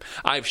on time.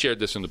 I've shared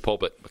this in the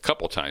pulpit a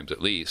couple times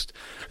at least,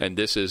 and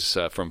this is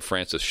from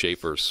Francis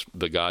Schaeffer's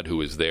 "The God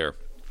Who Is There."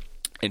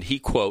 And he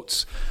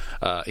quotes,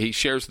 he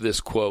shares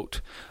this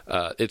quote.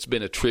 It's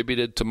been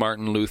attributed to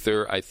Martin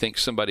Luther. I think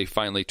somebody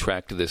finally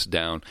tracked this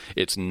down.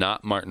 It's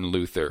not Martin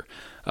Luther,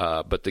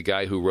 but the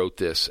guy who wrote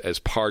this as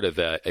part of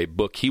a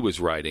book he was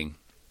writing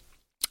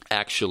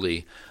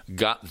actually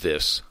got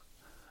this.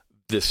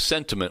 This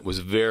sentiment was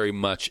very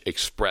much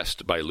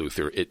expressed by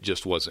Luther. It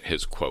just wasn't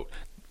his quote.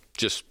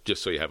 Just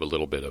so you have a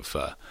little bit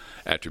of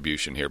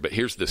attribution here. But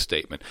here's the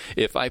statement.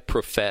 If I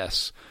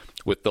profess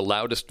with the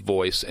loudest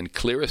voice and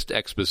clearest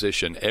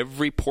exposition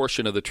every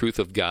portion of the truth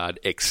of God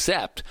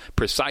except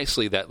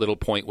precisely that little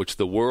point which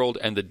the world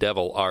and the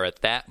devil are at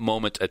that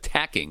moment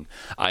attacking,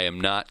 I am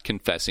not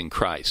confessing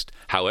Christ,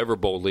 however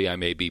boldly I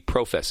may be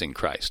professing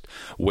Christ.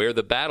 Where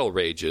the battle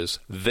rages,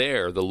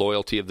 there the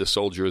loyalty of the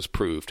soldier is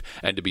proved,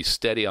 and to be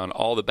steady on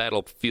all the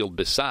battlefield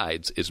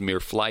besides is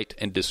mere flight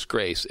and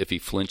disgrace if he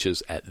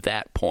flinches at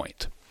that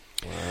point.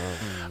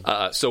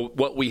 Wow. So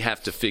what we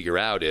have to figure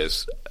out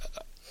is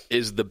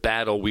the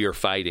battle we are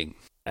fighting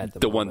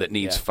the one that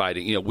needs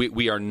fighting?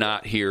 We are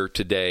not here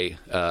today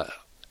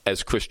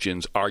as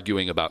Christians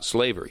arguing about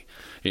slavery.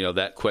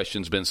 That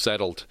question's been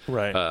settled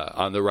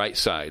on the right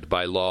side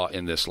by law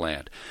in this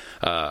land.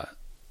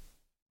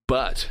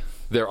 But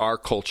there are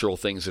cultural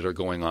things that are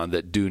going on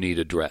that do need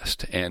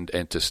addressed, and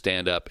to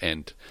stand up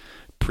and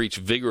preach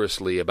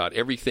vigorously about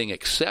everything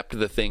except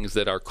the things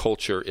that our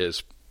culture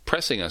is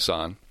pressing us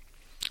on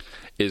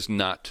is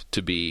not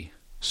to be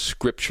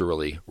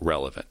scripturally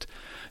relevant.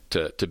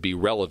 To be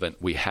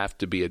relevant, we have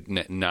to be,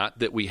 not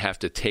that we have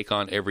to take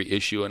on every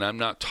issue, and I'm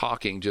not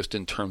talking just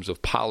in terms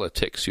of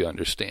politics, you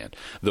understand.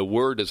 The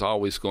Word is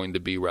always going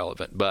to be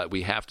relevant, but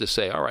we have to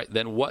say, all right,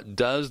 then what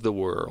does the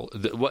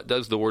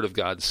Word of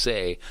God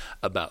say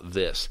about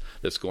this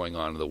that's going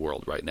on in the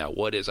world right now?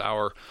 What is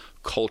our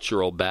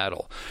cultural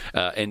battle?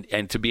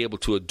 And to be able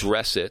to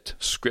address it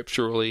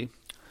scripturally,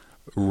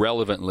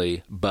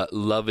 relevantly, but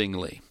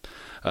lovingly.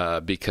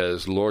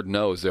 Because Lord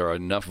knows there are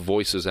enough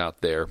voices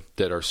out there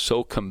that are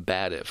so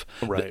combative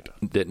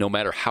that no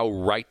matter how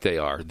right they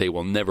are, they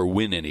will never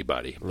win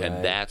anybody. Right.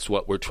 And that's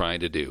what we're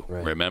trying to do.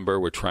 Right. Remember,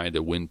 we're trying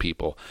to win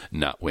people,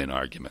 not win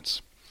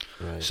arguments.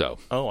 Right. So,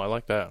 I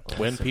like that.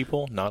 Win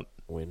people, not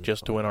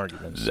just to win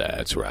arguments.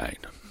 That's right.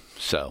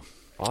 So,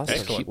 awesome.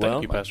 Excellent.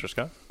 Thank you, Pastor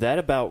Scott. That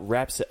about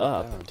wraps it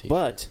up.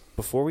 But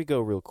before we go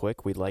real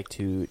quick, we'd like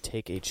to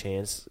take a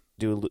chance,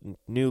 do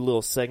a new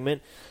little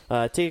segment.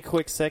 Take a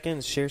quick second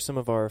and share some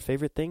of our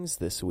favorite things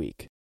this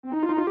week.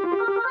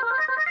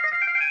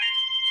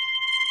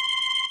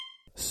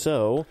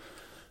 So,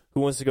 who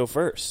wants to go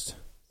first?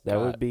 That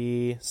would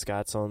be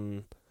Scott's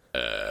on.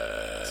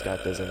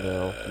 Scott doesn't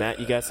know. Matt,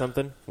 you got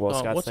something? Well,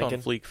 Scott's what's thinking.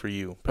 On fleek for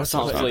you? What's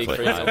on fleek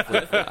for you?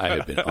 I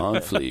have been on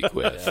fleek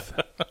with.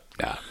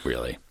 Yeah,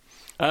 really.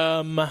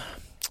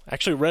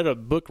 Actually read a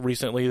book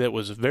recently that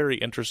was very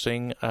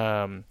interesting.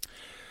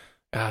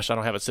 Gosh, I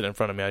don't have it sitting in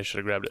front of me. I should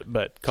have grabbed it.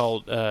 But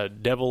called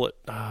Devil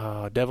at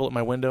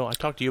My Window. I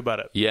talked to you about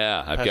it.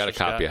 Yeah, I've got a copy.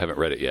 Scott. I haven't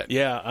read it yet.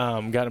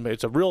 Yeah, got it.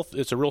 It's a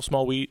real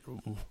small read.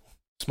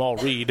 Small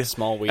wheat. It's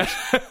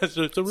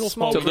a real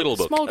small. It's a little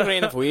book. Small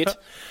grain of wheat.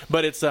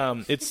 But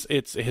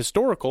it's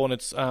historical, and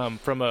it's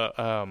from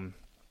a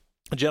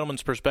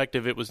gentleman's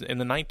perspective. It was in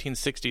the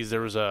 1960s.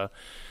 There was on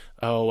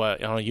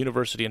a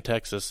university in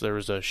Texas, there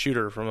was a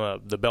shooter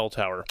from the bell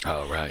tower.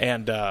 Oh, right.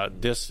 And a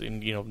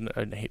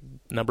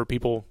number of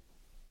people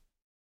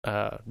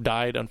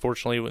died,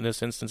 unfortunately, in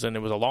this instance, and it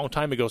was a long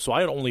time ago, so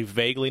I had only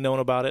vaguely known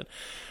about it.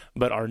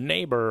 But our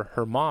neighbor,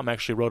 her mom,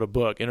 actually wrote a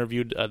book,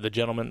 interviewed the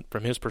gentleman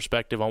from his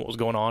perspective on what was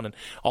going on and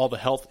all the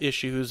health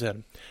issues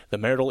and the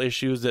marital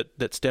issues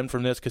that stemmed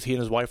from this, because he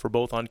and his wife were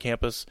both on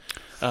campus.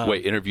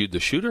 Wait, interviewed the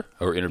shooter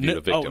or interviewed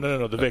a victim?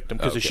 No, the victim,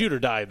 because the shooter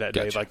died that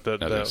day. Gotcha. Like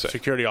the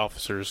security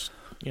officers,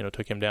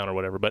 took him down or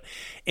whatever. But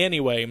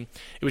anyway,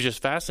 it was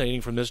just fascinating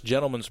from this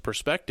gentleman's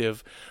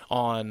perspective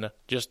on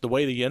just the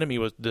way the enemy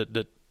was,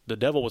 the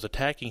devil was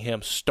attacking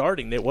him.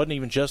 Starting, it wasn't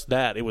even just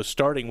that; it was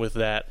starting with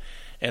that.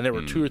 And there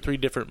were 2 or 3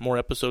 different more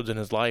episodes in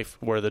his life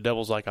where the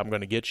devil's like, "I'm going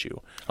to get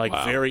you," like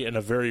in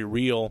a very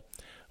real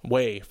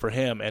way for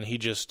him, and he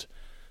just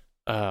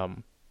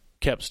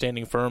kept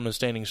standing firm and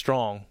standing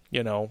strong,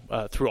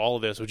 through all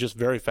of this. It was just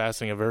very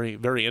fascinating, a very,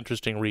 very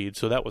interesting read.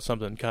 So that was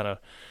something kind of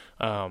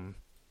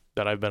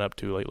that I've been up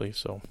to lately.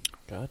 So,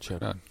 gotcha.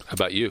 How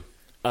about you?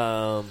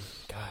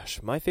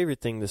 My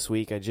favorite thing this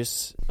week, I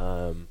just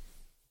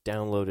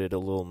downloaded a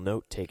little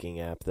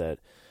note-taking app that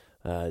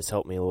has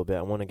helped me a little bit.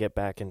 I want to get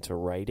back into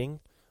writing.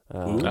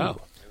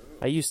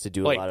 I used to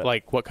do a lot of...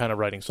 Like what kind of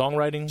writing?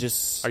 Songwriting?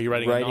 Just Are you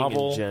writing a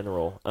novel? In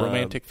general.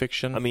 Romantic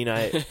fiction? I mean,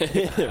 I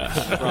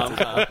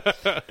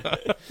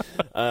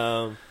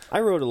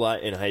wrote a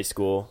lot in high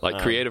school.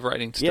 Like creative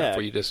writing stuff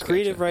where you just...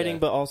 creative writing,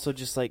 but also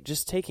just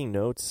taking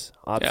notes,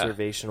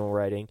 observational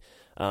writing.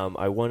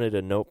 I wanted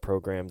a note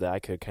program that I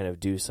could kind of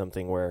do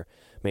something where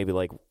maybe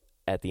like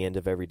at the end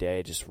of every day,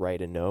 I just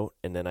write a note,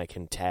 and then I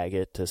can tag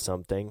it to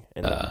something,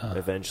 and then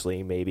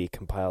eventually maybe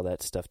compile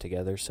that stuff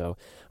together. So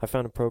I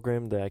found a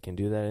program that I can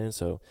do that in.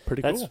 So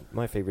that's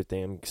my favorite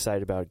thing. I'm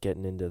excited about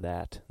getting into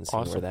that and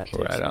seeing where that takes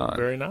me. Right on.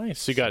 Very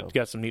nice. So you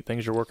got some neat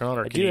things you're working on,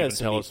 or can you even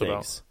tell us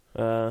about?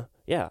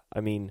 Yeah,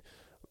 I mean,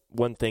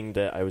 one thing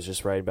that I was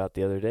just writing about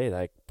the other day that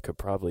I could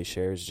probably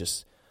share is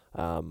just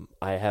I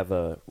have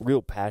a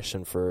real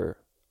passion for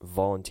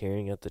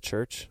volunteering at the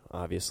church,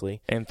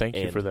 obviously, and thank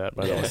you for that,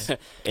 by the way.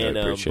 And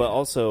but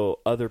also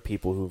other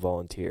people who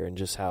volunteer, and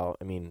just how,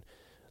 I mean,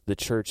 the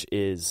church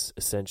is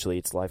essentially,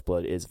 its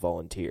lifeblood is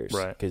volunteers,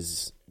 right?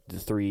 Because the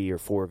 3 or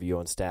 4 of you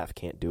on staff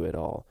can't do it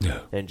all.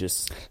 No. And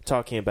just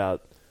talking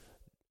about,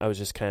 I was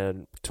just kind of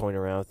toying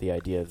around with the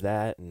idea of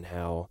that, and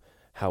how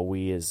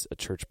we as a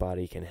church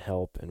body can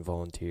help and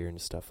volunteer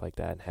and stuff like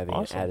that, and having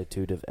an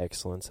attitude of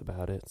excellence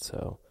about it.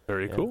 So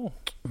very cool.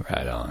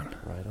 Right on.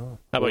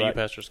 How about you,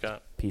 Pastor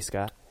Scott? P.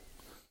 Scott?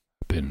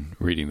 I've been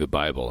reading the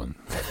Bible and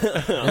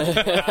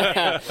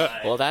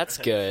well, that's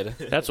good.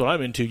 That's what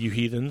I'm into, you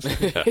heathens.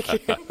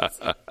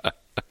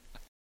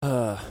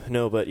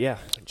 No, but yeah,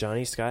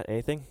 Johnny, Scott,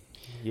 anything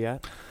you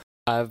got?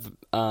 I've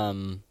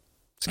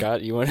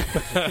Scott, you want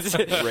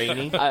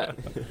Rainy?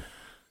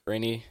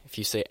 Rainy, if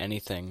you say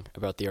anything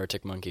about the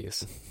Arctic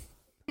Monkeys.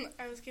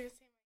 I was going to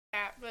say my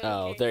cat, but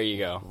okay. There you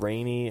go.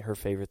 Rainy, her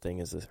favorite thing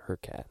is her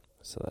cat,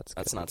 so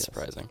that's not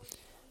surprising.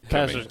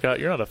 Pastor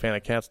Scott, you're not a fan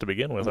of cats to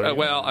begin with, are you?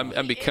 Well,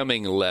 I'm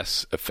becoming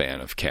less a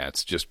fan of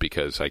cats just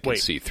because I can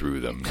see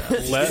through them now.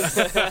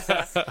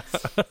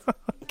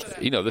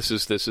 This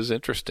is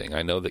interesting.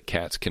 I know that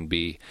cats can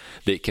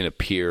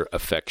appear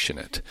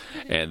affectionate,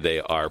 and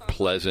they are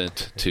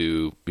pleasant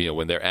to,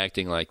 when they're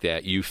acting like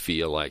that, you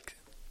feel like,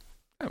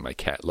 my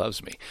cat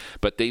loves me.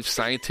 But they've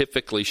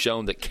scientifically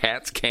shown that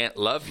cats can't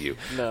love you.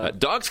 No.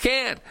 Dogs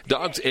can.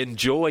 Dogs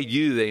enjoy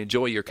you. They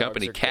enjoy your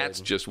company.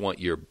 Cats just want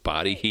your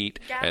body heat,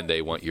 and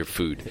they want your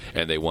food,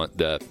 and they want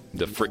the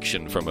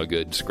friction from a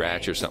good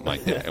scratch or something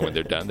like that. And when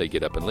they're done, they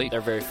get up and leave.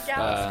 They're very...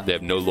 they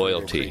have no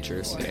loyalty.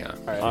 Creatures. Yeah.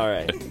 All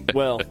right.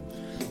 Well,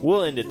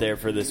 we'll end it there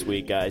for this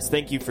week, guys.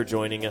 Thank you for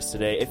joining us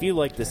today. If you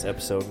like this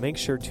episode, make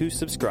sure to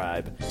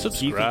subscribe so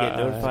you can get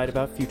notified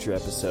about future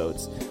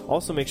episodes.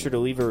 Also, make sure to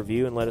leave a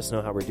review and let us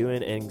know how we're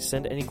doing, and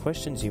send any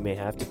questions you may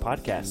have to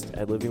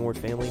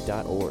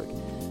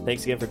podcast@livingwordfamily.org.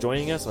 Thanks again for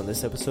joining us on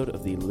this episode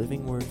of the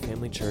Living Word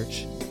Family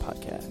Church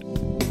podcast.